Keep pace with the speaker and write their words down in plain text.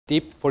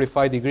tip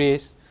 45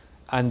 degrees,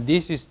 and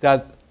this is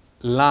that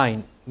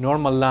line,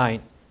 normal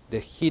line,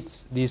 that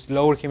hits this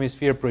lower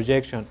hemisphere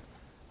projection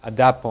at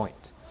that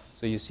point.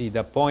 So you see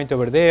the point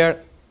over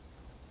there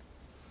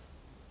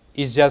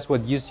is just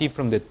what you see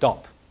from the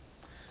top.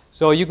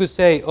 So you could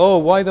say, oh,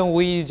 why don't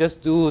we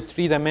just do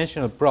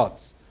three-dimensional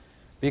plots?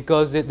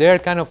 Because they're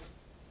kind of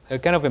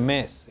a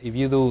mess if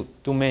you do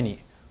too many.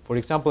 For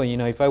example, you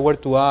know, if I were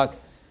to add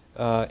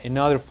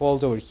another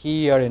fault over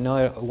here,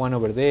 another one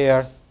over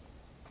there,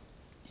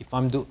 if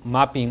I'm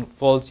mapping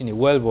faults in a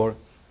wellbore,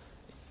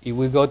 if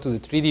we go to the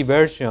 3D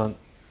version,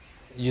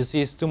 you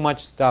see it's too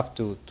much stuff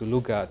to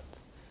look at,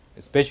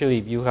 especially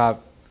if you have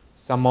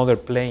some other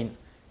plane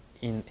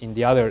in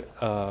the other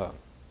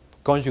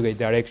conjugate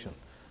direction.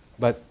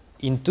 But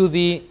in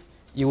 2D,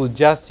 you will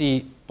just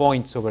see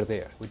points over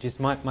there, which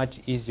is much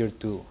easier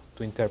to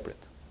interpret.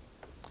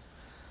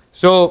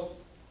 So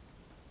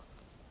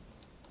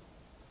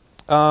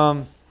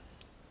the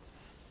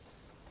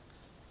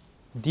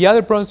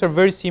other problems are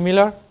very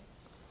similar.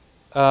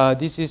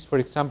 This is, for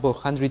example,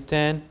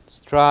 110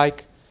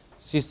 strike,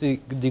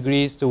 60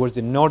 degrees towards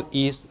the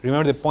northeast.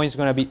 Remember, the point is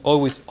going to be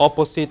always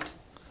opposite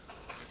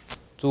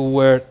to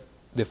where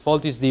the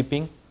fault is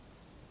dipping.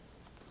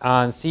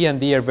 And C and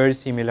D are very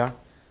similar.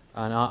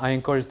 And I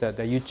encourage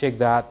that you check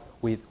that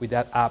with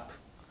that app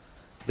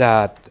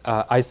that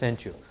I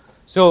sent you.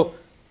 So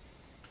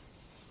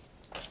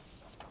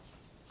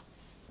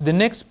the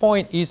next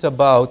point is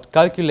about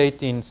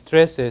calculating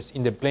stresses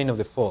in the plane of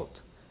the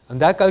fault. And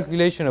that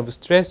calculation of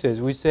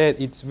stresses, we said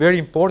it's very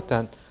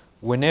important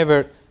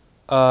whenever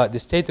the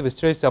state of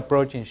stress is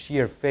approaching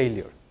shear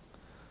failure.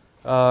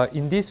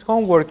 In this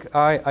homework,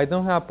 I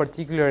don't have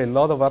particularly a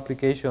lot of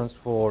applications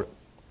for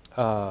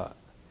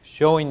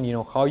showing, you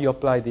know, how you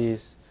apply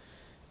this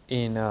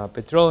in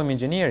petroleum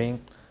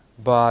engineering,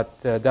 but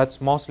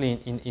that's mostly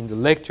in the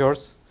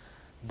lectures.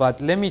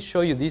 But let me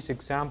show you this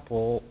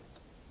example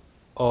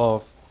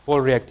of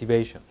fault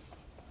reactivation.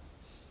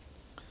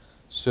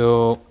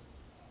 So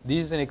this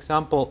is an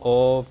example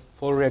of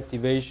fault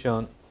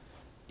reactivation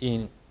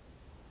in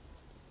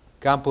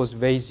Campos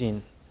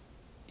Basin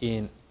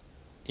in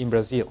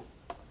Brazil.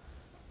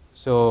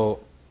 So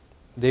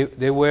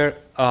they were,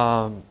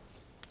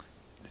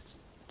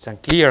 it's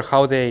unclear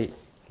how they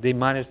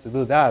managed to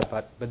do that,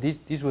 but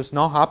this was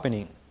not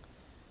happening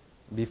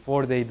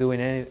before they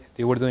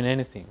were doing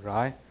anything,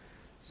 right?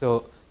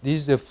 So this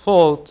is a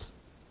fault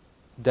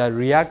that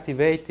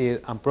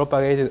reactivated and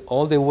propagated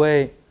all the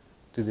way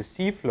to the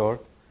seafloor,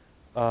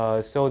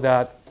 so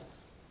that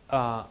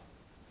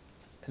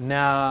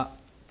now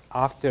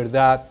after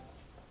that,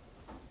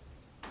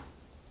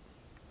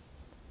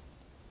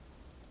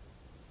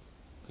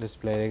 let's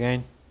play it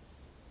again.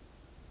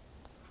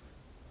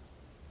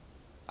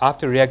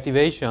 After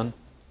reactivation,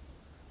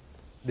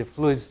 the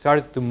fluid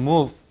starts to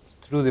move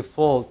through the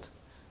fault,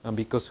 and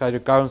because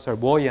hydrocarbons are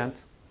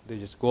buoyant, they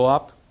just go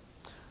up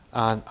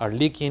and are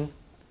leaking.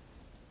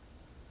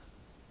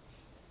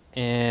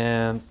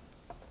 And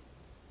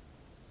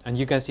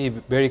you can see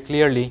very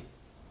clearly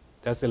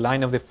that's the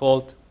line of the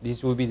fault.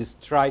 This will be the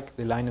strike,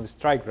 the line of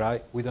strike,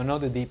 right? We don't know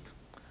the dip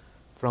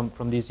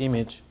from this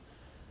image.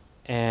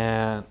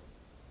 And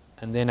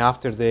then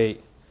after they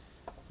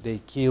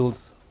killed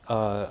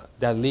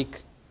that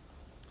leak,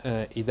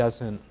 it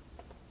doesn't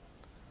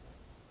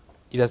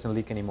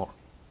leak anymore.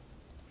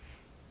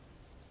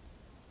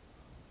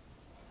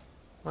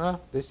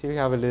 Well, they still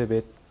have a little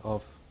bit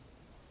of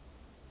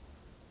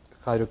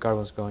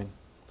hydrocarbons going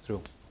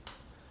through.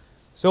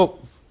 So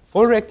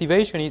fault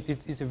reactivation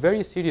is a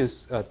very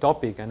serious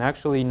topic, and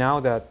actually now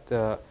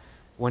that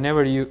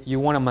whenever you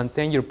want to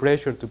maintain your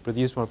pressure to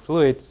produce more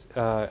fluids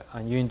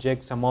and you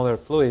inject some other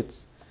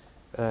fluids,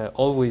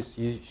 always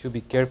you should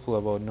be careful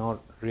about not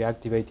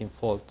reactivating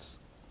faults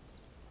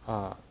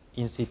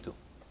in situ.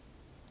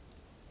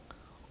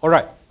 All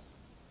right,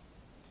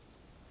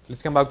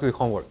 let's come back to the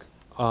homework.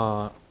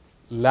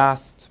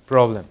 Last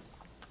problem.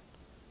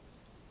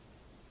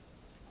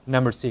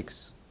 Number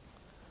 6.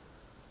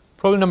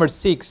 Problem number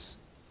 6,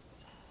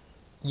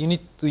 you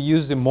need to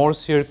use the Mohr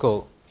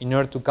circle in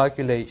order to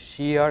calculate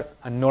shear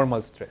and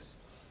normal stress.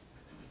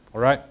 All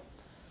right?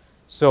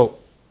 So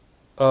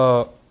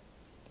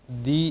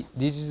this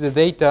is the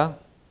data,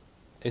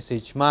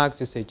 SH max,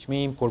 SH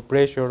mean, pore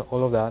pressure,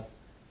 all of that,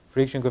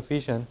 friction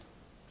coefficient.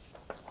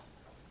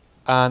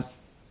 And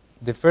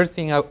the first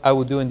thing I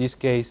would do in this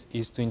case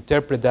is to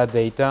interpret that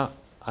data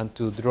and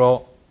to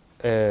draw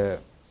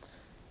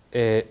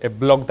a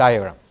block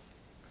diagram.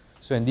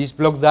 So in this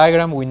block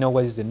diagram, we know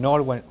what is the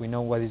north, we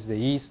know what is the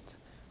east,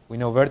 we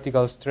know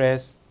vertical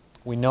stress,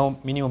 we know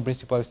minimum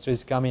principal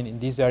stress coming in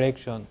this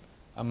direction,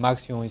 and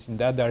maximum is in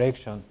that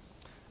direction.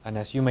 And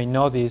as you may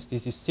notice,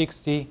 this is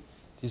 60,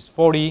 this is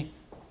 40,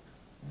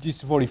 this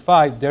is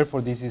 45,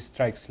 therefore this is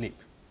strike slip.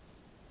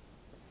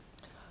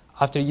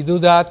 After you do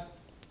that,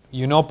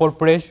 you know pore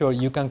pressure,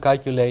 you can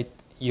calculate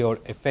your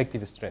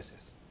effective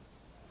stresses.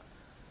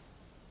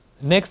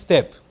 Next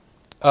step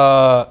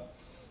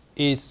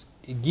is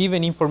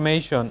given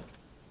information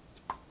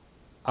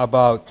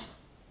about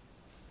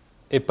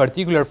a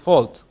particular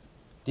fault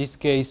this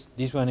case,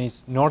 this one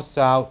is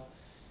north-south,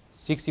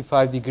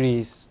 65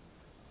 degrees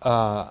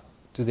to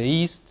the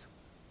east.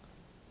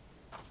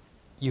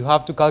 You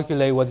have to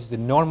calculate what is the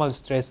normal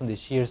stress and the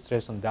shear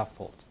stress on that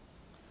fault.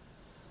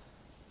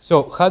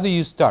 So how do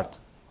you start?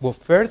 Well,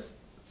 first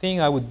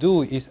thing I would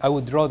do is I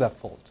would draw that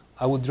fault.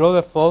 I would draw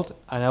the fault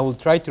and I will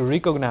try to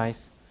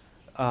recognize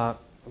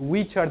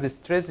which are the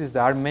stresses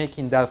that are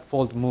making that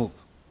fault move.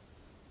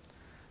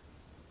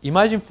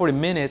 Imagine for a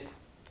minute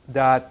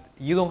that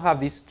you don't have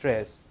this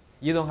stress,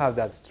 you don't have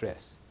that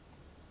stress.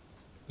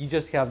 You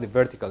just have the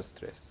vertical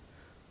stress.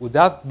 Would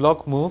that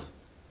block move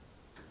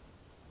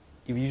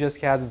if you just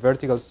had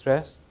vertical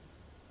stress?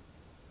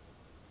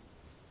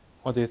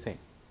 What do you think?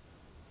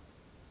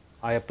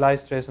 I apply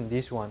stress on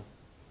this one,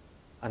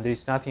 and there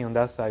is nothing on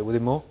that side. Would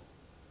it move?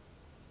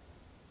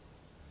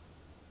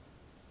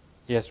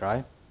 Yes,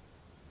 right?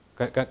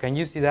 Can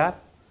you see that?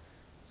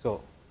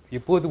 So you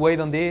put weight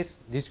on this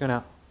is going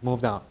to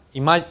move down.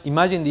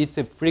 Imagine it's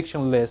a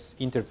frictionless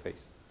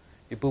interface.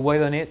 You put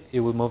weight on it,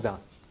 it will move down.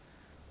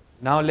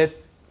 Now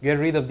let's get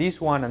rid of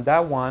this one and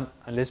that one,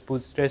 and let's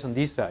put stress on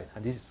this side,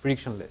 and this is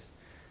frictionless.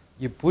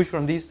 You push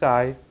from this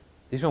side,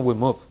 this one will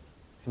move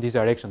in this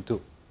direction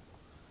too.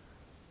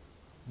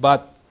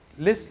 But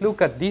let's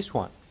look at this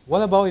one.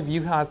 What about if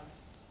you had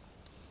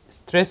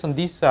stress on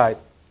this side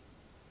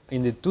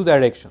in the two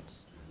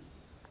directions,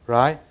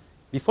 right?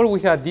 Before we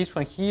had this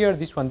one here,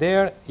 this one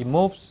there, it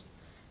moves.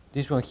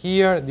 This one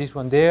here, this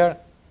one there,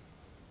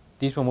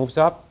 this one moves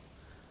up.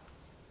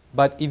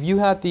 But if you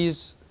had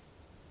this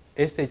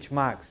SH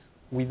max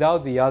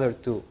without the other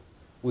two,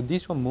 would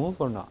this one move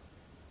or not?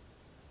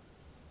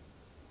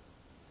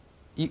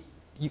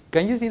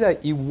 Can you see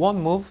that it won't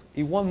move?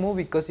 It won't move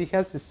because it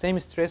has the same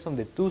stress on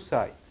the two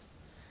sides.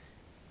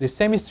 The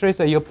same stress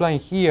that you're applying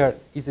here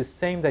is the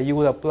same that you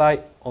would apply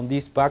on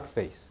this back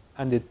face.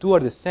 And the two are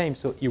the same,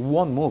 so it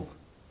won't move.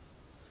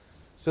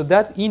 So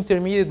that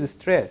intermediate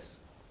stress,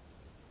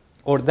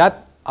 or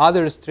that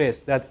other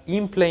stress, that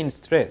in-plane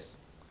stress,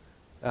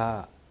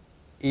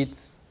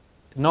 it's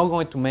not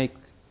going to make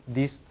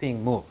this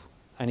thing move.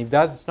 And if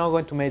that's not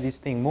going to make this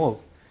thing move,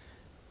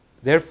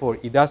 therefore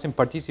it doesn't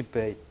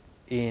participate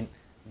in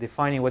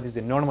defining what is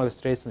the normal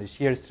stress and the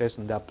shear stress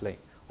on that plane.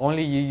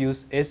 Only you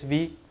use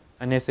SV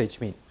and SH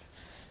mean.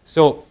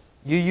 So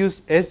you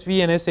use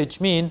SV and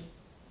SH mean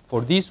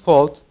for this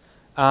fault.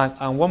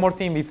 And one more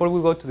thing before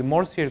we go to the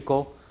Mohr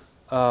circle,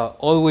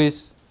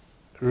 always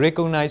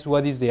recognize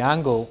what is the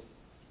angle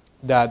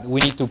that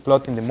we need to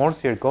plot in the Mohr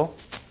circle.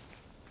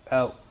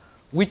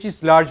 Which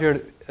is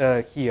larger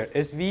here,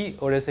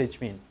 SV or SH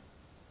mean?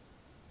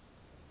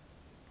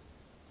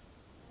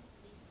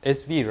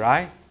 SV,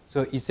 right?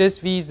 So if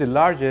SV is the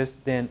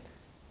largest, then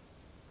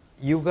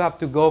you have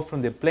to go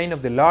from the plane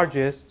of the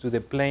largest to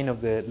the plane of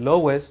the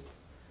lowest,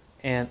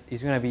 and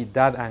it's going to be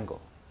that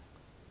angle.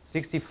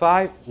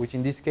 65, which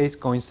in this case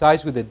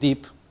coincides with the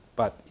dip,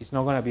 but it's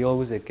not going to be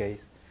always the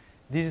case.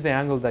 This is the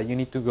angle that you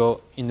need to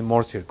go in the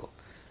Mohr circle.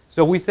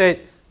 So we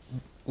said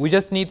we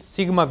just need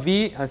sigma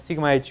V and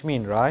sigma H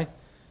mean, right?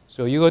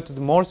 So you go to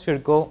the Mohr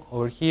circle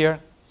over here,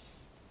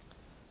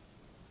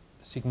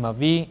 sigma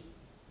V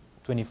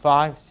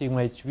 25,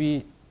 sigma H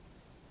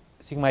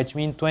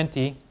mean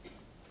 20.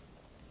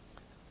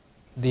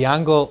 The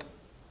angle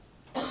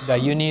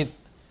that you need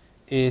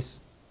is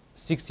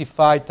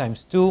 65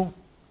 times 2.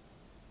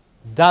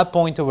 That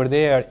point over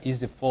there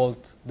is the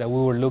fault that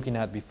we were looking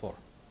at before.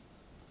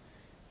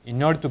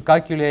 In order to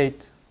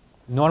calculate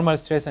normal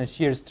stress and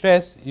shear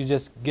stress, you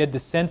just get the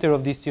center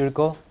of this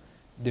circle,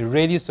 the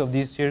radius of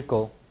this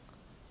circle,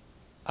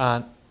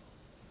 and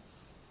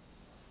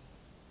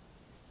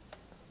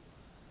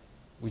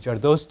which are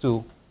those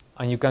two,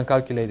 and you can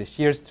calculate the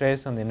shear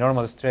stress and the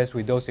normal stress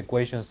with those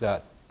equations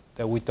that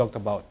we talked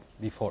about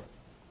before.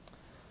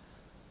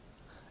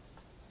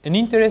 An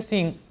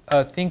interesting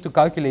thing to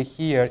calculate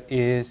here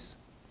is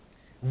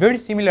very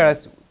similar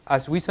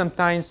as we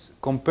sometimes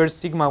compare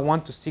sigma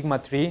 1 to sigma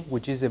 3,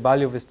 which is the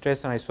value of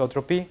stress and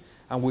isotropy,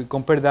 and we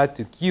compare that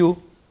to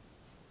Q.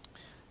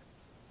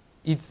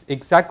 It's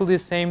exactly the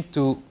same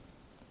to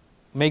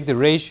make the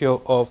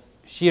ratio of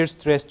shear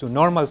stress to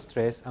normal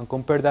stress and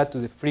compare that to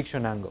the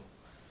friction angle.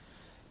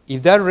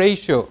 If that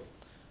ratio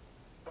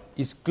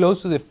is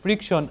close to the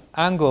friction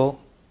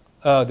angle,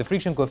 the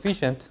friction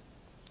coefficient,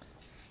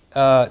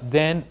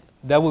 then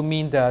that will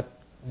mean that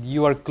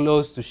you are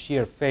close to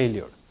shear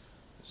failure,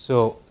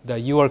 so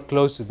that you are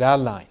close to that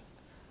line.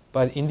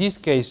 But in this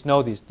case,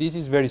 notice this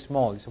is very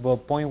small. It's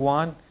about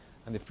 0.1,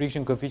 and the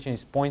friction coefficient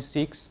is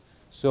 0.6.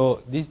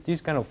 So this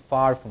is kind of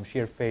far from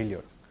shear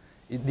failure.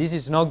 This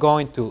is not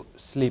going to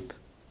slip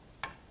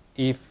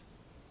if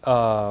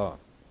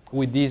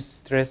with these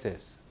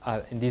stresses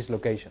in this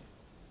location.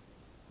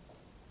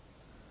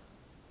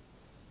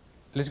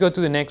 Let's go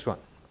to the next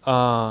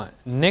one.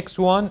 Next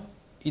one,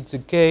 it's a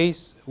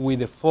case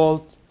with a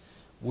fault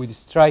with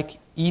strike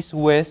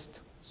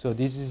east-west. So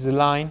this is the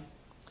line,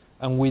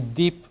 and with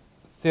dip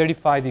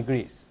 35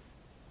 degrees.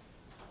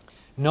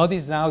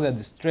 Notice now that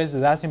the stress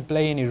doesn't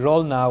play any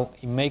role now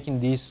in making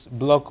this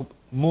block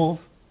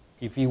move,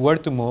 if it were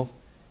to move.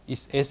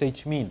 is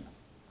SH min.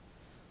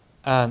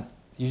 And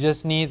you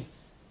just need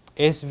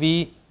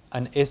SV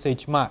and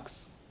SH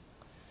max.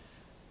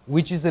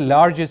 Which is the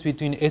largest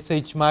between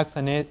SH max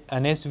and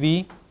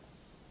SV?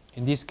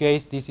 In this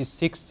case, this is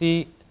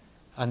 60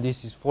 and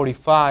this is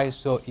 45,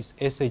 so it's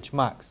SH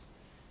max.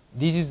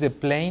 This is the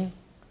plane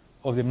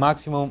of the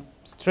maximum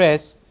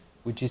stress,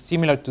 which is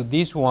similar to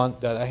this one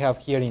that I have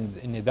here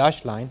in the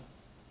dashed line.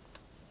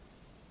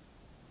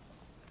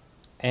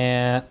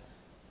 And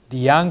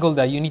the angle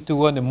that you need to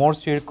go in the Mohr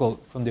circle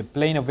from the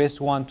plane of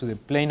S1 to the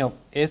plane of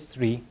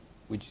S3,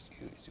 which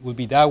will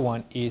be that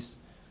one, is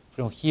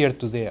from here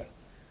to there.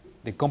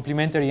 The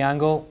complementary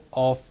angle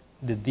of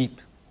the dip,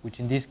 which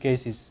in this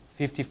case is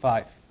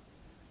 55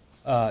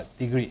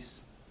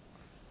 degrees.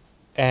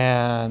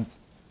 And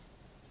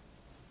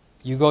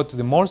you go to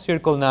the Mohr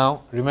circle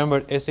now.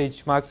 Remember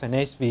SH max and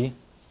SV,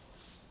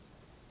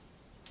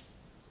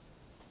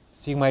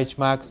 sigma H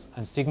max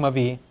and sigma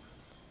V.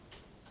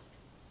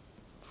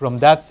 From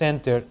that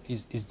center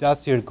is that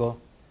circle.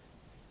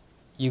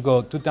 You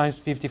go 2 times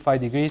 55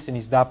 degrees, and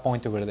it's that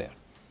point over there,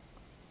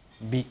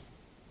 B.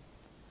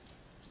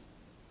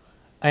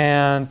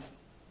 And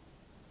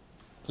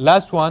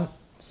last one,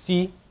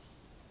 C.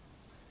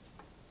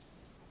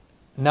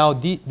 Now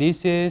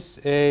this is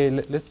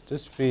let's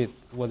just read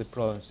what the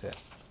problem says.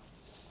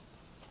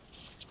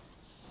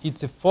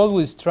 It's a fault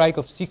with a strike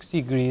of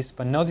 60 degrees,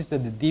 but notice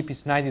that the dip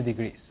is 90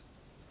 degrees.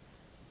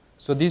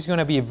 So this is going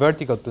to be a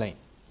vertical plane.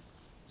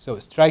 So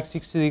strike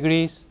 60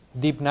 degrees,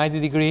 dip 90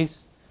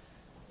 degrees.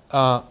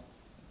 The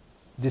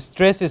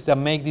stresses that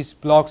make these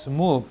blocks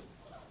move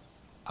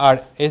are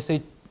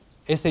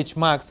SH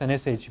max and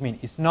SH min.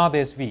 It's not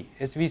SV.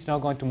 SV is not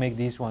going to make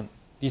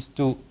these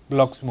two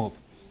blocks move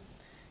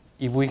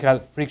if we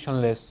have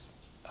frictionless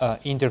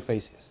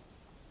interfaces.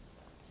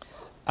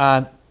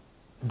 And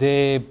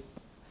the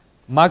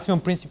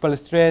maximum principal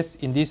stress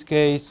in this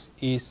case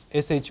is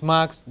SH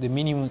max, the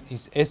minimum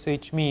is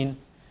SH min.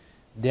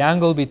 The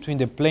angle between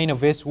the plane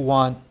of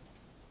S1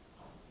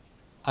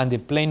 and the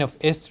plane of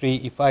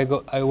S3, if I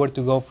were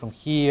to go from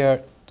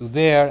here to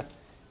there,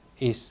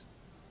 is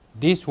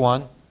this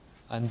one,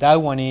 and that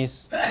one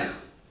is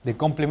the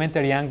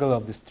complementary angle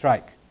of the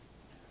strike.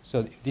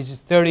 So this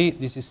is 30,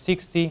 this is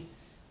 60.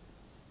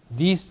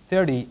 This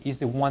 30 is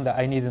the one that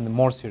I need in the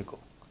Mohr circle.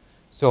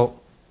 So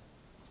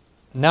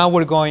now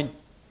we're going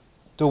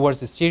towards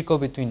the circle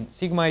between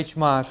sigma H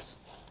max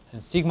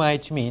and sigma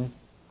H min,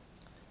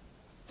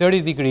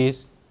 30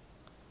 degrees.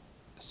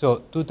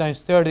 So 2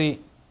 times 30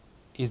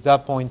 is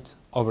that point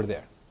over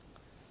there.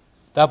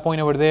 That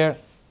point over there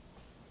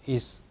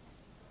is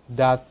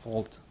that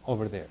fault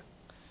over there.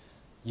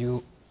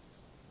 You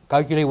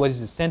calculate what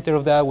is the center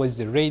of that, what is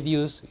the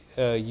radius.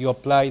 You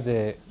apply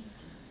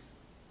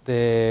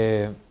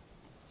the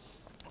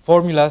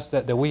formulas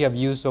that we have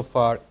used so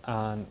far,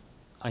 and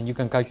you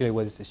can calculate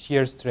what is the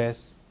shear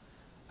stress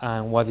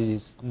and what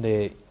is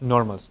the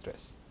normal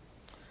stress.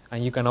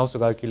 And you can also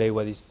calculate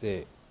what is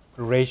the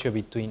ratio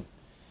between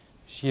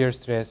shear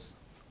stress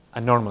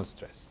and normal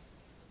stress.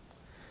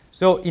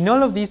 So in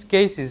all of these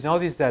cases,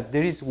 notice that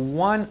there is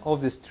one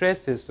of the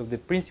stresses, of the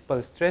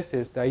principal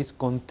stresses, that is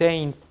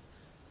contained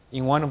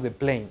in one of the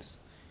planes.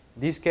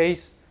 In this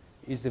case,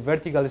 is the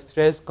vertical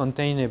stress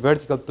contained in a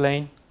vertical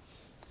plane.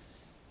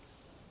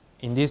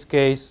 In this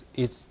case,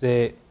 it's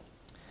the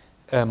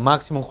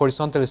maximum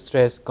horizontal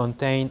stress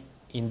contained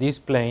in this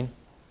plane.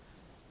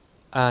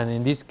 And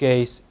in this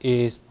case,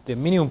 is the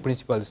minimum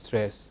principal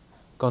stress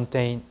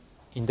contained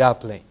in that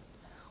plane.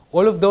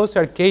 All of those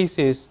are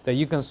cases that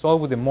you can solve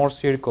with the Mohr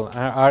circle, and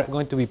are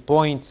going to be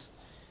points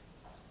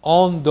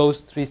on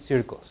those 3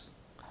 circles.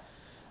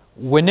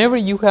 Whenever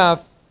you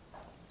have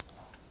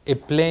a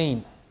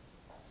plane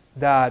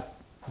that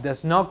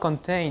does not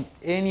contain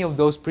any of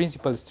those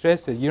principal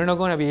stresses, you're not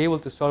going to be able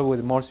to solve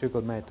with the Mohr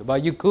circle method.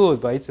 But you could,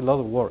 but it's a lot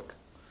of work.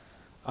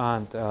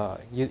 And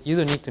you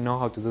don't need to know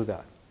how to do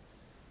that.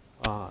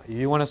 If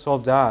you want to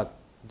solve that,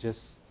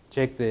 just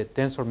check the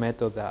tensor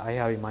method that I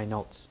have in my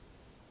notes,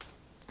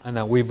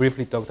 and we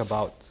briefly talked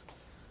about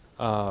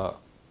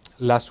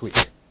last week.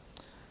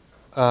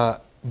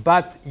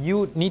 But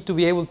you need to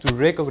be able to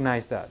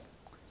recognize that.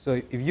 So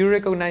if you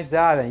recognize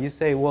that and you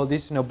say, well,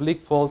 this is an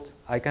oblique fault,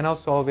 I cannot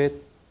solve it,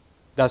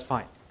 that's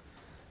fine.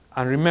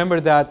 And remember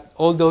that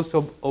all those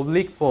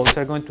oblique faults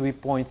are going to be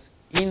points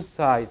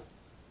inside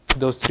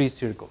those 3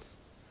 circles.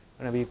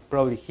 Going to be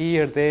probably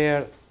here,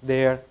 there,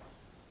 there.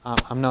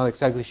 I'm not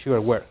exactly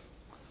sure where.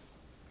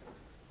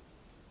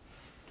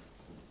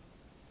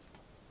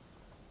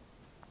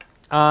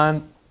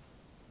 And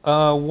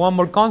one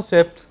more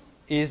concept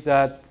is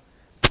that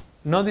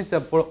notice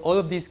that for all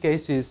of these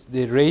cases,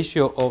 the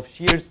ratio of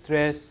shear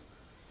stress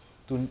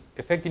to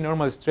effective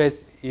normal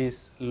stress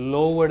is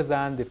lower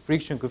than the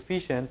friction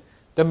coefficient.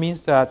 That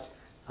means that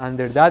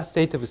under that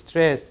state of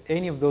stress,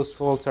 any of those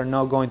faults are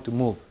not going to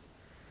move.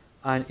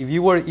 And if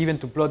you were even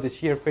to plot the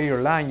shear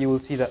failure line, you will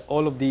see that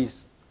all of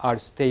these are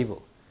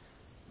stable.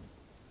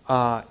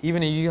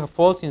 Even if you have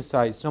faults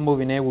inside, it's not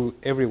moving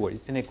everywhere.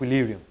 It's in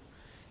equilibrium.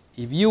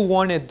 if you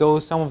wanted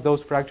some of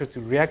those fractures to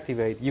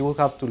reactivate, you will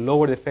have to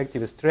lower the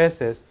effective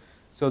stresses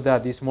so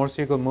that this small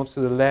circle moves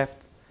to the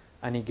left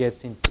and it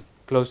gets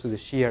close to the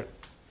shear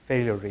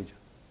failure region.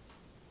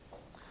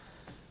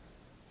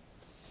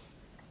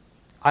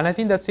 And I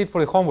think that's it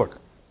for the homework.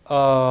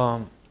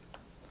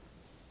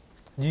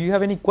 Do you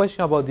have any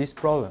question about this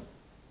problem?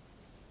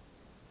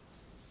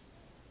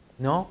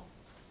 No?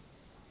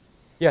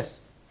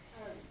 Yes?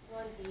 So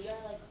on D, are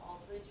like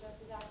all three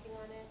stresses acting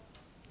on it?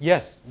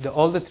 Yes,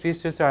 all the three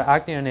stresses are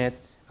acting on it.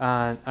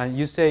 And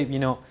you say, you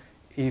know,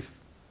 if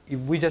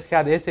we just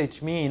had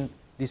SH mean,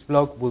 this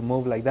block will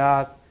move like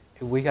that.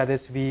 If we had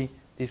SV,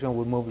 this one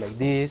will move like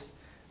this.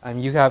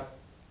 And you have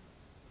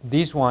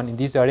this one in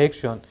this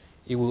direction,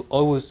 it will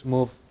always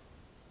move.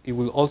 It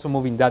will also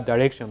move in that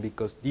direction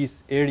because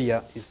this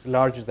area is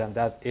larger than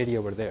that area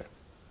over there.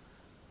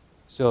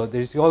 So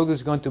there is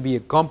always going to be a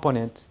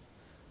component,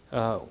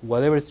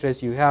 whatever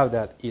stress you have,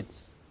 that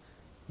it's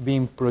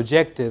being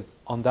projected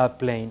on that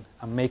plane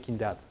and making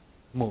that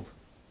move.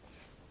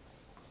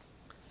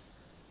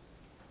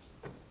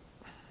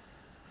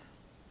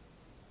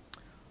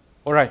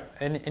 All right,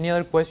 any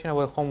other question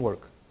about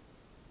homework?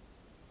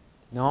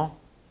 No?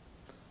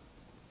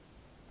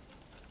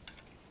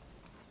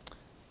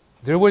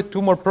 There were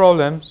two more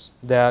problems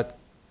that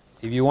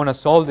if you want to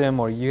solve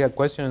them or you have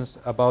questions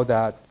about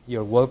that,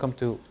 you're welcome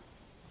to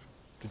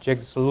check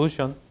the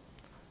solution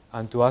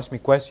and to ask me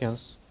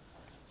questions.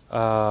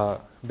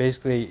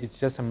 Basically, it's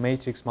just a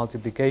matrix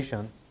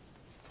multiplication.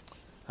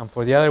 And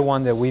for the other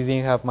one that we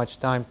didn't have much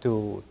time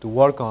to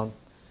work on,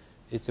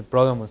 it's a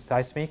problem with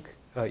seismic.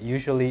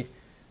 Usually,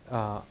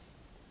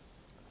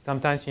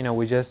 sometimes, you know,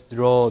 we just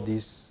draw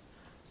these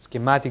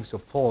schematics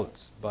of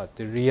faults, but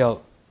the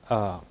real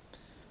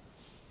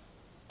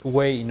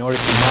way in order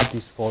to map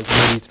these faults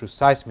will be through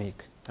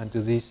seismic and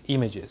to these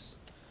images.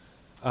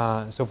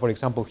 So for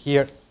example,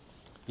 here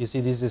you see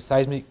this is a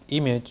seismic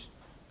image,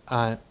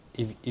 and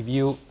if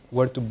you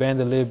were to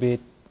bend a little bit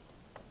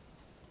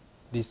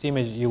this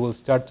image, you will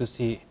start to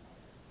see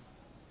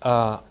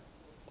that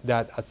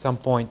at some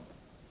point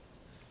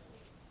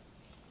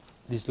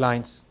these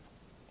lines,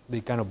 they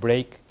kind of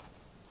break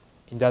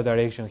in that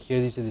direction. Here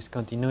this is a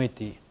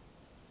discontinuity,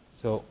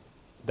 so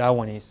that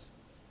one is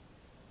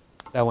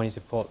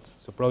a fault.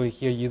 So probably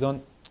here you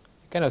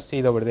kind of see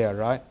it over there,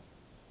 right?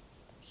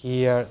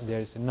 Here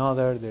there is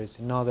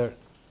another,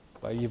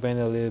 but you bend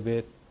a little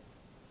bit,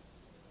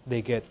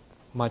 they get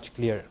much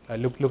clearer.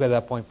 Look at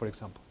that point, for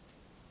example.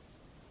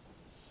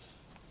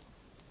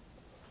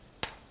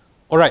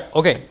 All right,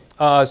 okay.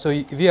 So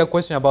if you have a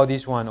question about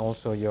this one,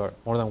 also you're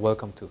more than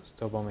welcome to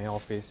stop by my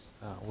office.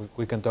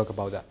 We can talk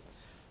about that.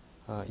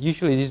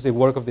 Usually this is the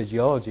work of the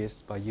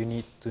geologist, but you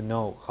need to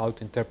know how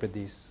to interpret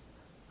this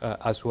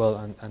as well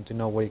and to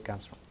know where it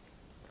comes from.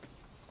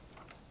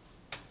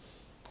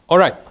 All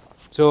right,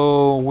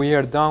 so we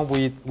are done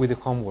with the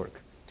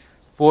homework.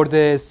 For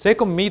the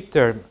second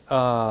midterm,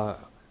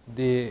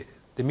 the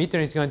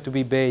midterm is going to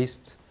be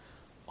based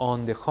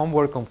on the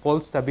homework on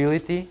fault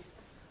stability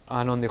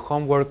and on the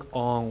homework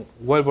on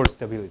wellbore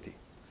stability.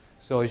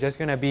 So it's just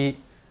going to be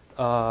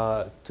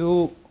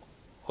two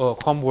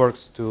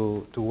homeworks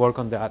to work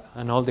on that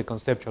and all the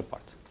conceptual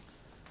part.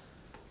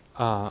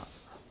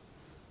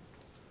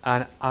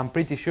 And I'm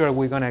pretty sure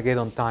we're going to get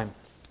on time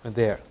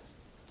there.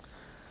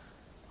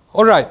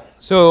 All right,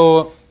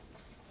 so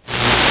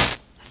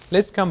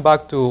let's come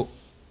back to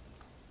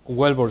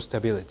wellbore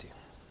stability.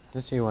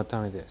 Let's see what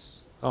time it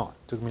is. Oh,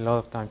 it took me a lot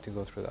of time to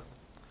go through that.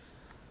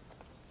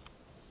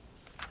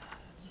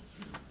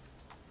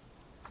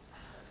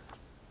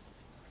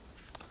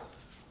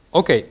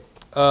 Okay,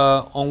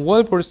 on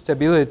wellbore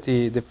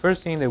stability, the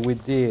first thing that we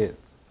did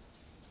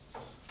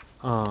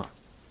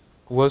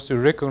was to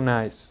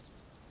recognize.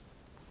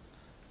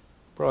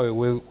 Probably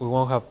we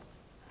won't have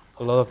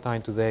a lot of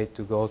time today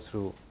to go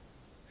through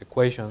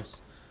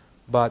equations,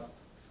 but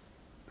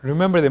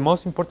remember the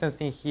most important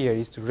thing here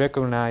is to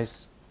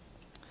recognize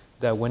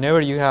that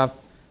whenever you have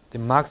the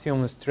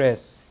maximum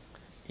stress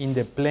in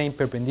the plane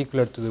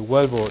perpendicular to the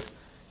wellbore,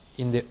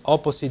 in the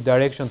opposite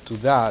direction to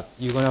that,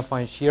 you're going to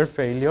find shear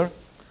failure,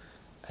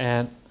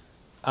 and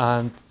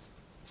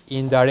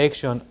in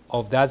direction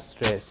of that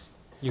stress,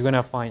 you're going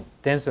to find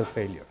tensile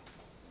failure.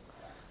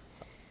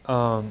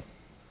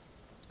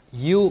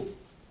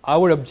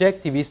 Our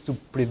objective is to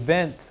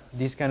prevent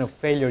this kind of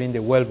failure in the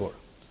wellbore.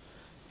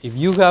 If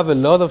you have a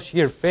lot of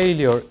shear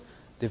failure,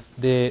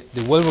 the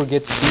wellbore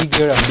gets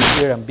bigger and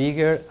bigger and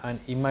bigger, and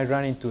it might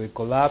run into a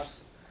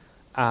collapse,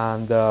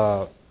 and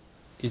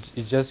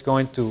it's just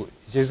going to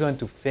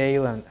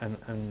fail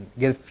and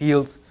get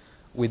filled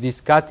with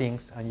these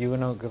cuttings, and you're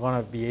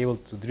gonna be able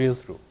to drill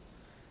through.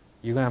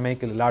 You're gonna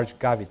make a large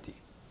cavity.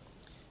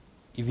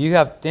 If you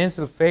have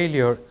tensile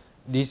failure,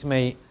 this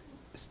may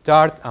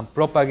start and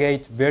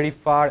propagate very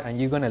far, and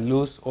you're going to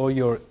lose all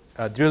your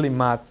drilling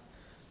math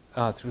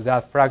through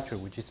that fracture,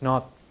 which is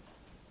not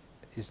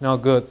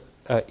good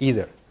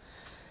either.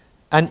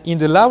 And in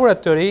the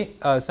laboratory,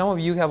 some of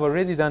you have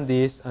already done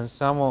this, and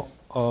some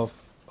of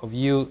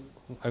you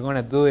are going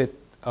to do it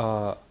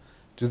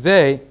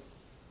today.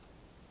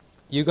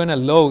 you're going to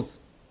load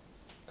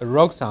a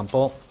rock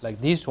sample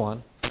like this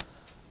one.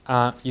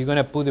 You're going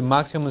to put the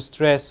maximum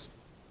stress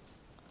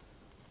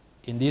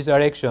in this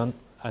direction,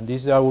 and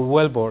this is our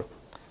wellbore,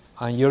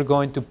 and you're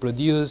going to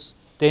produce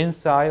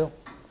tensile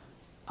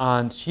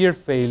and shear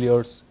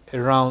failures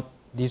around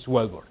this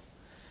wellbore.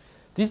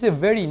 This is a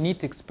very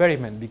neat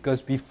experiment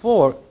because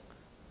before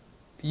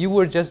you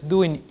were just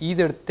doing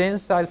either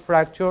tensile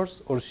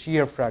fractures or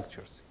shear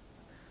fractures.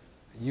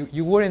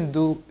 You weren't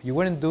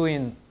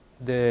doing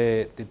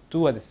the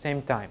two at the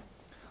same time.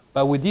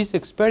 But with this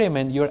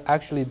experiment, you're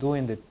actually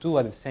doing the two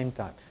at the same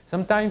time.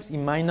 Sometimes it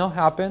might not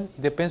happen.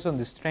 It depends on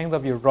the strength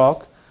of your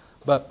rock.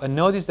 But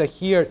notice that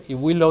here, if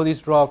we load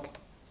this rock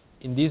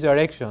in this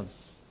direction,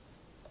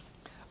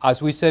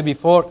 as we said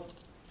before,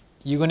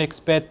 you're going to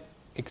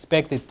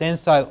expect a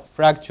tensile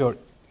fracture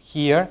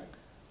here,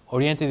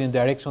 oriented in the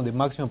direction of the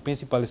maximum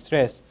principal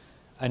stress,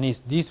 and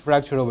it's this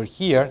fracture over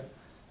here.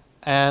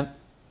 And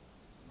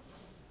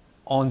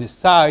on the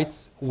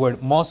sides where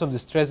most of the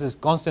stresses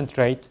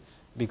concentrate,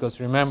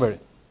 because remember,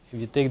 if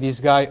you take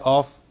this guy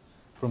off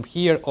from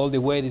here, all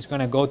the weight is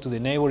going to go to the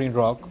neighboring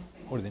rock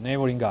or the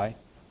neighboring guy.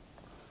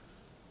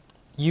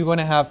 You're going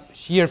to have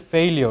shear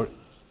failure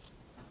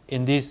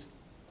in this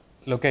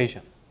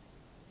location.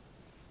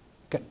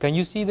 Can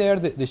you see there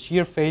the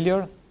shear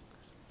failure?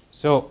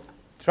 So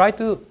try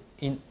to,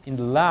 in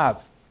the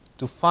lab,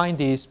 to find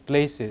these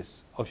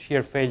places of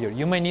shear failure.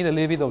 You may need a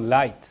little bit of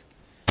light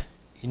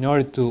in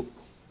order to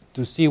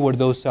see where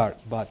those are.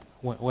 But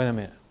wait a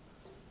minute.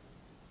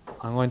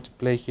 I'm going to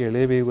play here a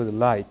little bit with the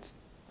light,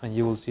 and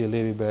you will see a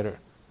little bit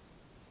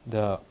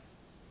better.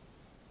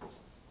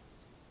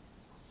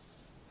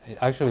 It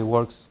actually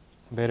works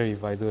better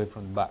if I do it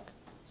from the back.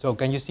 So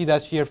can you see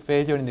that shear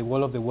failure in the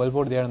wall of the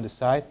wellbore there on the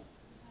side?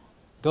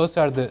 Those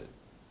are the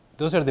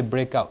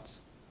breakouts.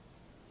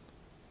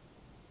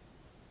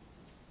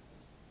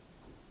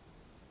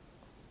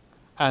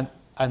 And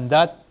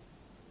that,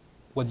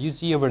 what you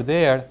see over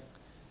there,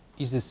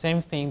 is the same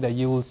thing that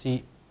you will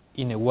see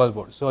in a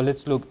wellbore. So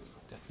let's look.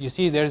 You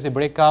see there's a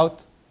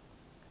breakout,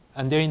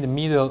 and there in the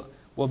middle,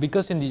 well,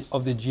 because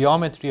of the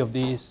geometry of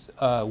this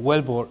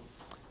wellbore,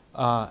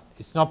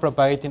 it's not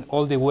propagating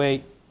all the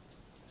way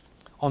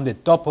on the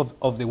top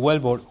of the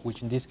wellbore,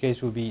 which in this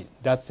case will be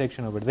that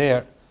section over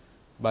there,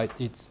 but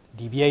it's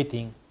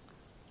deviating.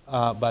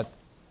 But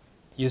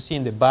you see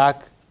in the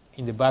back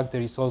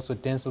there is also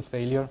tensile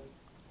failure.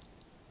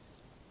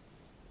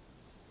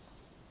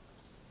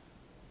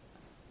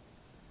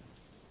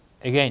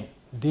 Again,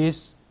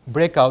 this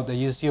breakout that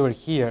you see over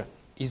here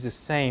is the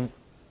same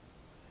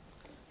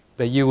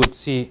that you would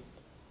see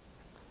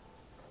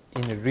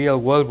in a real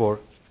wellbore.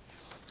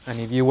 And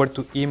if you were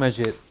to image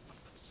it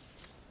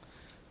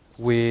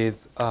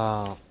with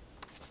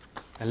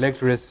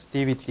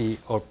electroresistivity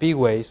or P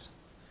waves,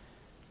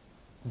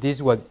 this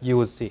is what you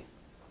would see.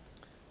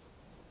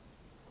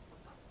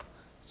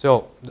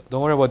 So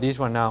don't worry about this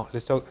one now.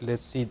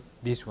 Let's see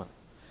this one.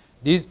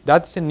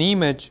 That's an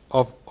image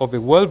of a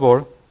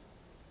wellbore,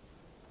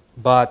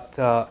 but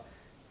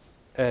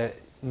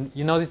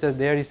you notice that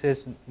there it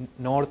says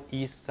north,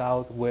 east,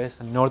 south,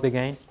 west, and north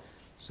again.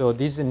 So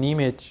this is an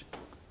image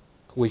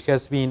which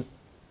has been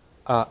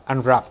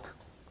unwrapped.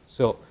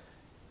 So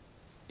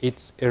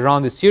it's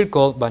around the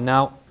circle, but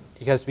now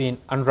it has been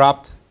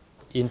unwrapped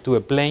into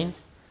a plane.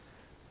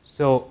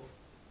 So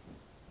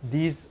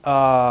these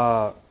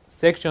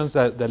sections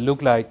that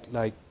look like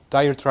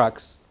tire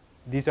tracks,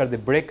 these are the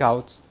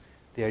breakouts.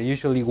 They are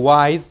usually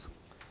wide,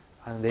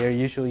 and they are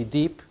usually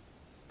deep.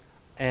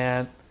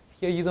 And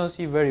here you don't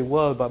see very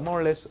well, but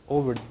more or less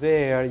over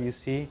there you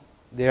see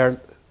there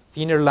are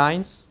thinner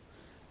lines.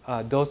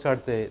 Those are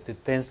the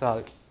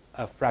tensile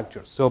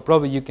fractures. So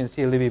probably you can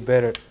see a little bit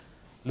better.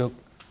 Look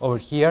over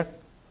here.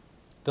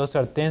 Those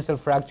are tensile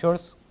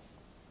fractures,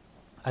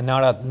 and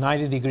are at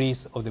 90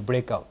 degrees of the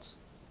breakouts.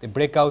 The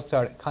breakouts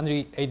are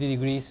 180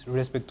 degrees with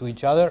respect to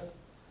each other.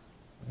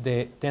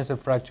 The tensile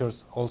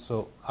fractures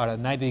also are at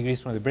 90 degrees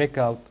from the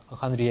breakout,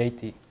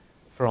 180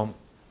 from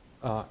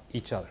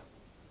each other.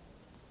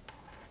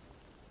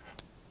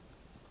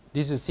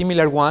 This is a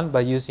similar one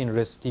by using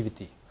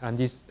resistivity, and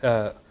these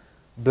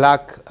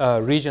black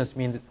regions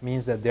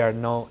means that there are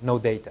no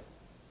data.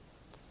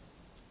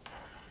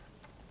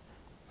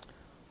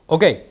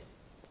 Okay.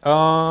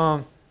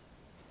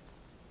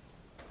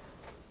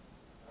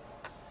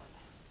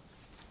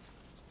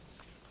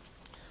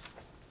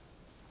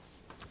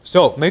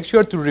 So make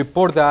sure to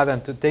report that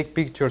and to take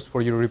pictures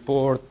for your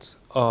report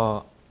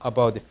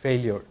about the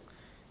failure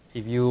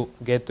if you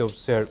get to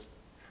observe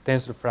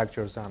tensile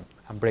fractures and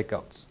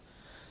breakouts.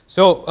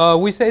 So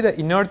we say that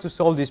in order to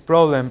solve this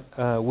problem,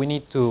 we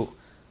need to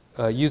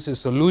use a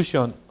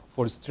solution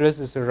for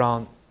stresses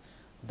around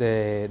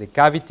the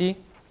cavity.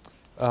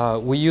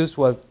 We use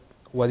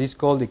what is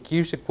called the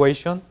Kirsch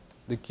equation.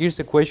 The Kirsch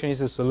equation is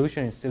a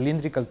solution in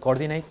cylindrical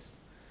coordinates,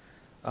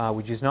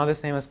 which is not the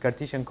same as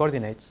Cartesian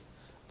coordinates,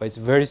 but it's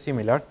very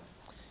similar,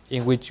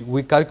 in which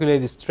we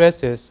calculate the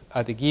stresses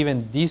at a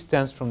given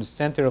distance from the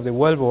center of the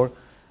wellbore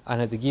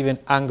and at a given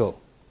angle.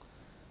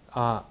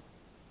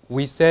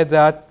 We said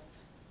that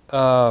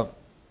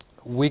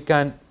we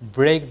can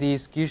break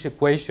this Kirsch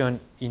equation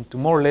into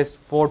more or less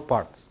 4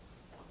 parts.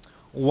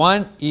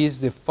 One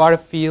is the far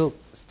field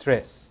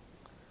stress,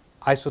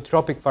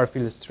 isotropic far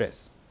field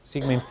stress,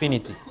 sigma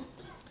infinity.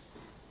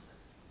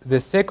 The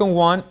second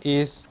one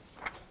is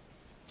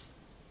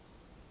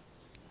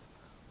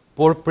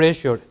pore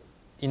pressure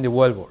in the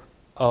wellbore,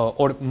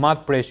 or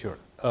mud pressure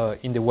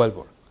in the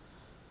wellbore.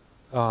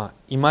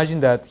 Imagine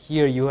that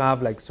here you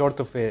have like sort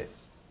of a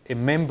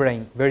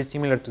membrane very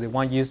similar to the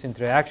one used in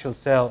the triaxial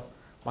cell,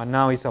 but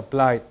now it's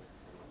applied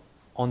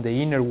on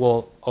the inner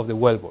wall of the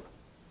wellbore.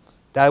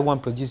 That one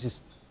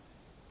produces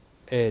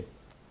a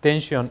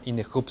tension in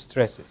the hoop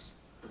stresses.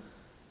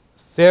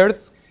 Third,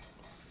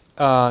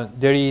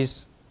 there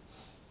is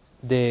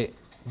the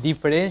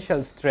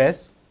differential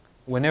stress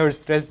whenever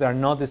stresses are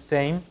not the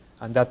same,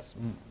 and that's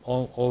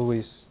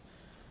almost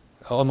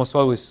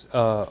always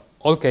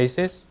all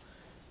cases.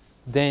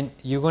 Then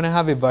you're going to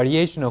have a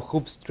variation of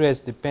hoop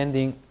stress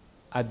depending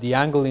at the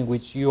angle in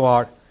which you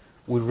are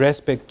with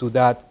respect to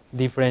that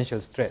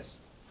differential stress.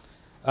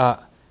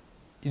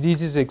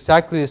 This is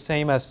exactly the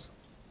same as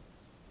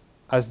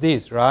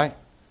this, right?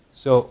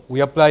 So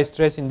we apply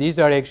stress in this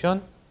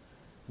direction,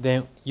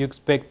 then you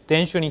expect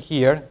tension in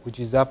here, which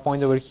is that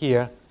point over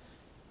here.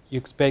 You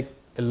expect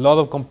a lot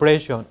of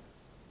compression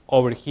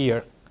over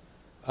here,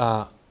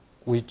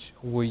 which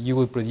you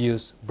will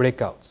produce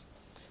breakouts.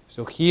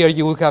 So here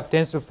you will have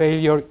tensile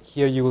failure,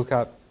 here you will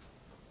have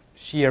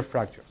shear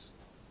fractures.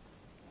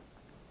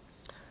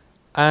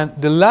 And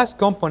the last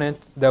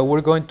component that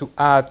we're going to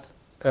add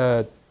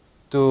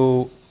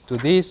to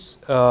this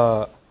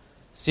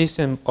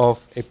system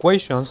of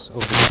equations,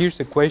 of the Kirsch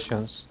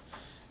equations,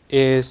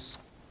 is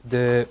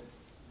the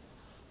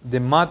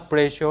mud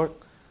pressure,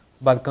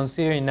 but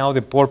considering now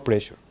the pore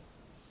pressure.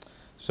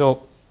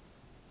 So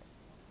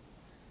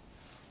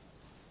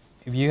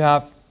if you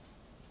have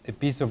a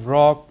piece of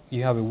rock,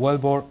 you have a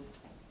wellbore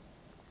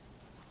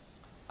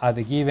at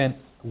the given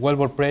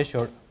wellbore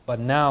pressure, but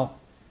now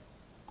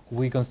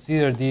we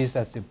consider this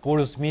as a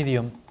porous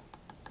medium,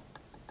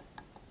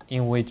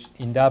 in which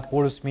in that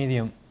porous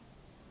medium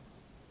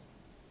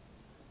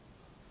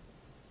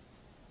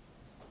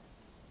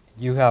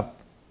you have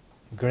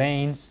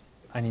grains,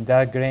 and in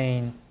that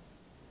grain,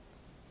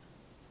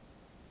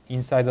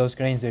 inside those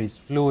grains there is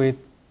fluid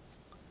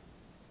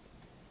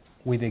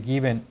with a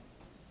given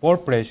pore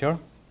pressure.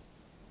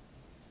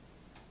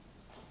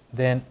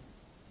 Then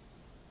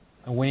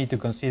we need to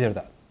consider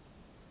that.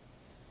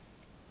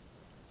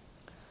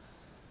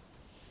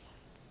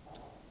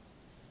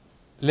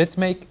 Let's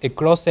make a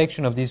cross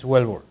section of this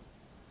wellbore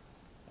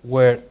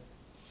where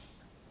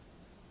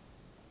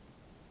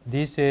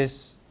this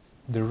is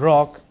the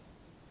rock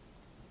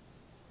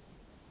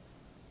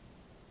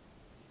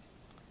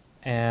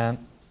and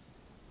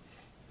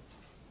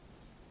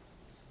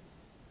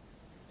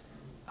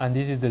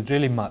this is the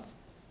drilling mud.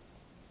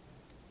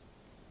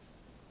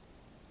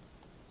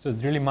 So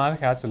drilling mud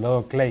has a lot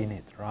of clay in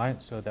it, right?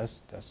 So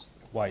that's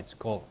why it's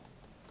called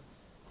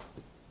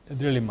the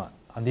drilling mud.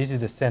 And this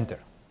is the center.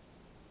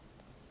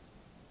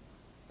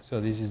 So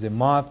this is the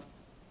mud,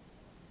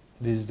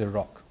 this is the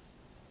rock.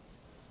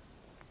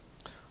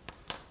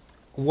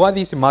 What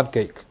is a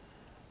mudcake?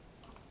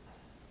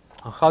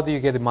 And how do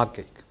you get a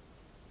mudcake?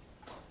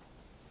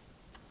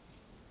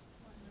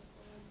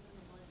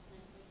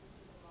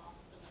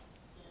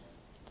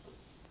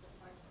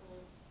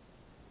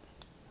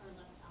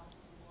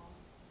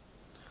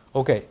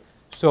 Okay,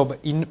 so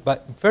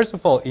but first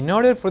of all, in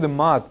order for the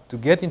mud to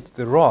get into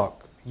the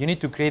rock, you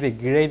need to create a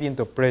gradient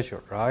of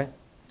pressure, right?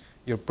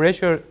 Your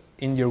pressure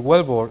in your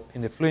wellbore,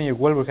 in the fluid in your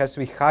wellbore, has to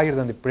be higher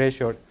than the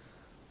pressure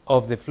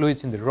of the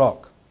fluids in the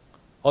rock.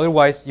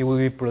 Otherwise, you will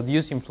be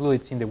producing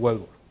fluids in the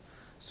wellbore.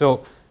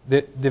 So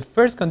the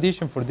first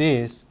condition for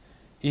this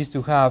is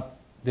to have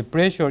the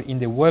pressure in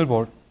the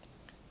wellbore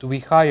to be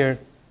higher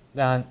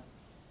than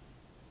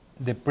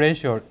the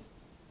pressure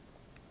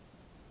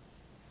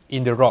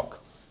in the rock.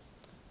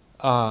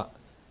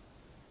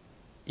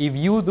 If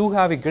you do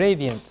have a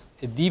gradient,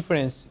 a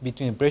difference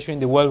between pressure in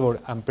the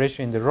wellbore and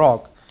pressure in the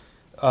rock,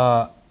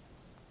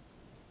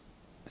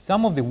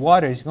 some of the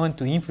water is going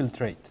to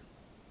infiltrate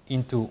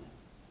into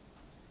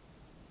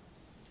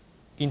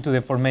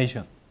the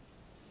formation.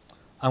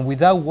 And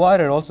without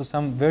water, also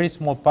some very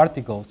small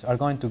particles are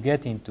going to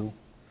get into.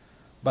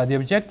 But the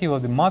objective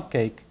of the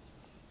mudcake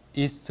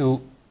is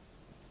to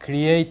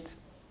create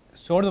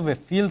sort of a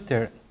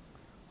filter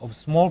of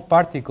small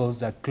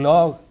particles that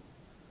clog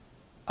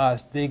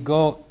as they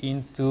go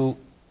into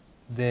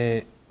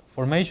the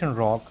formation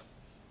rock,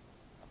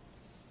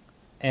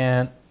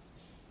 and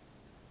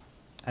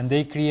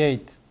they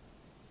create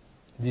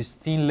this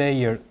thin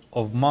layer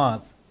of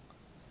mud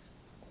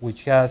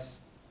which has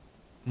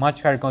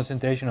much higher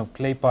concentration of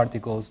clay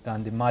particles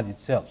than the mud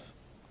itself.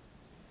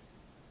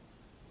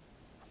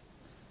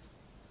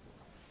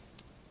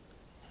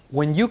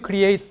 When you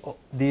create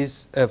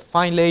this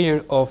fine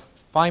layer of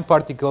fine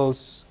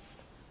particles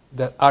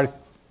that are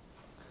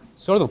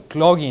sort of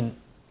clogging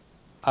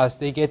as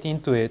they get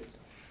into it,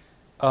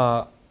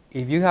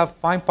 if you have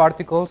fine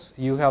particles,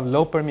 you have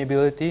low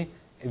permeability.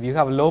 If you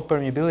have low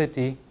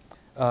permeability,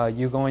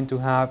 you're going to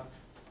have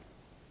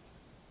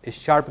a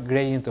sharp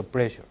gradient of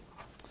pressure.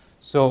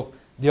 So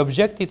the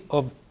objective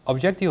of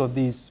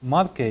this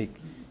mudcake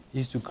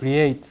is to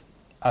create,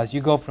 as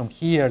you go from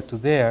here to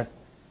there,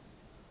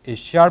 a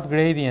sharp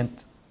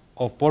gradient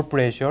of pore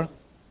pressure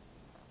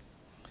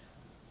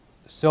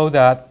so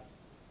that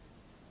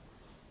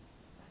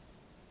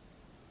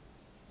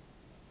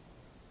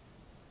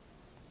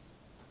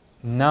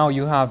now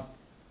you have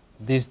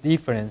this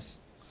difference,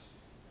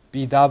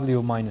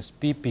 PW minus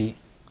PP,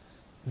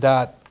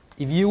 that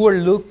if you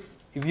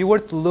were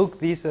to look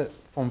this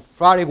from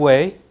far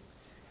away,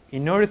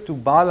 in order to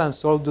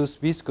balance all those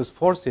viscous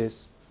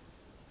forces,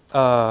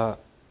 the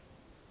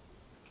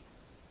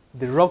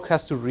rock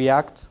has to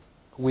react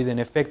with an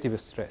effective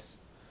stress.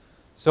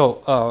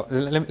 So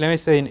let me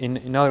say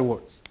in other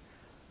words,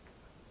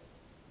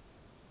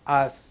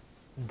 as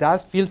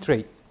that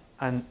filtrate,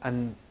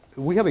 and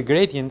we have a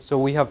gradient, so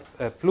we have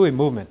fluid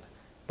movement,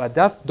 but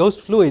those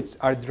fluids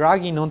are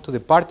dragging onto the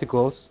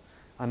particles,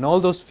 and all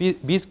those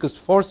viscous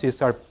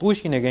forces are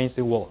pushing against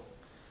the wall.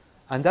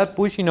 And that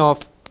pushing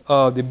of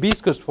the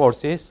viscous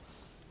forces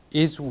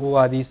is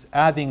what is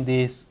adding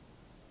this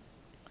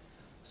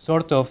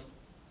sort of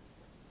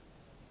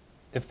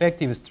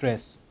effective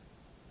stress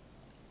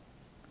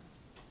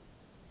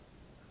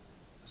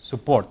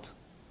support,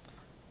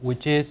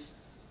 which is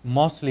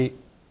mostly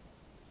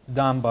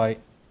done by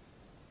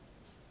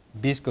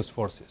viscous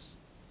forces.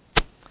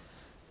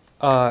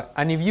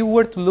 And if you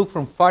were to look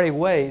from far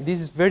away,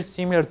 this is very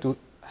similar to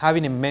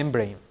having a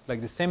membrane,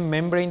 like the same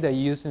membrane that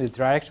you use in the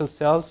triaxial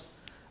cells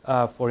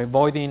for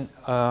avoiding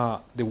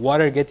the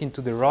water getting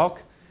to the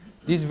rock.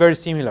 This is very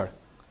similar.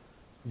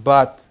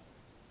 But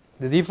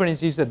the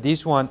difference is that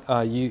this one,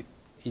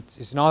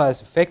 it's not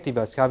as effective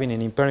as having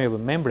an impermeable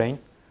membrane,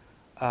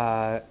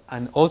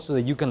 and also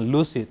that you can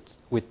lose it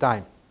with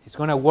time. It's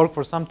going to work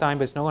for some time,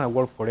 but it's not going to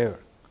work forever.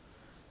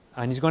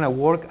 And it's going to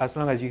work as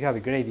long as you have a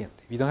gradient.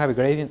 If you don't have a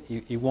gradient,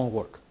 it won't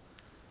work.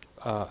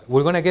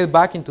 We're going to get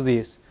back into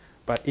this,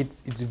 but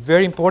it's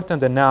very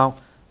important that now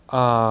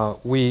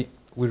we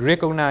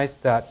recognize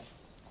that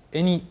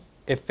any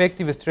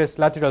effective stress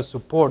lateral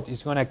support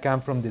is going to come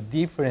from the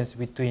difference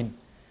between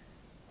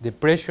the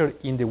pressure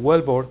in the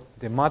wellbore,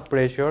 the mud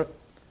pressure,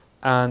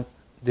 and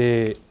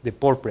the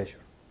pore pressure.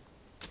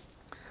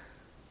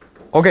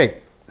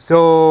 Okay,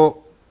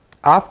 so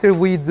after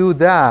we do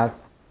that,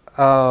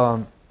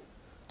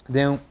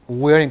 then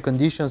we're in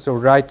conditions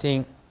of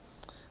writing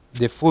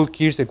the full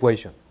Kirsch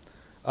equation.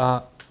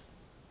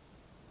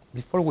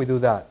 Before we do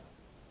that,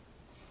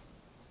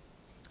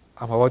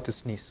 I'm about to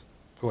sneeze.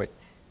 Wait.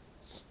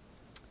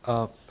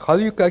 How do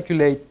you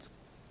calculate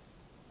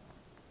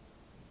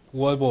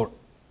wellbore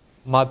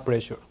mud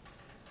pressure?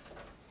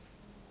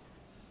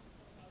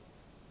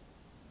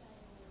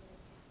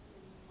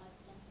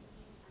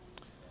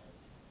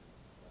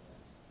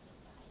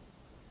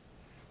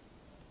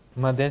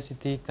 Mud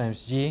density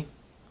times G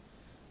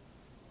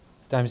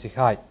times the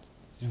height.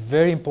 It's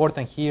very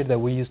important here that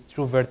we use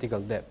true vertical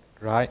depth,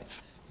 right?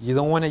 You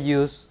don't want to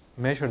use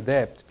measured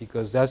depth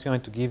because that's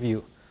going to give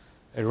you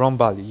a wrong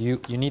value.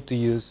 You need to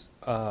use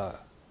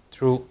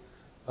true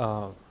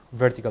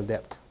vertical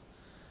depth.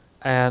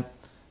 And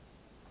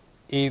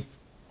if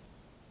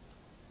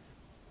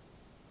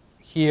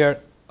here,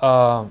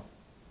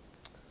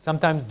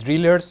 sometimes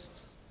drillers,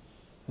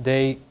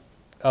 they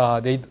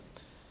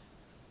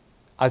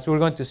as we're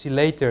going to see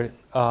later,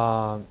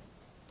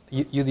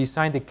 you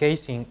design the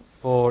casing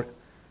for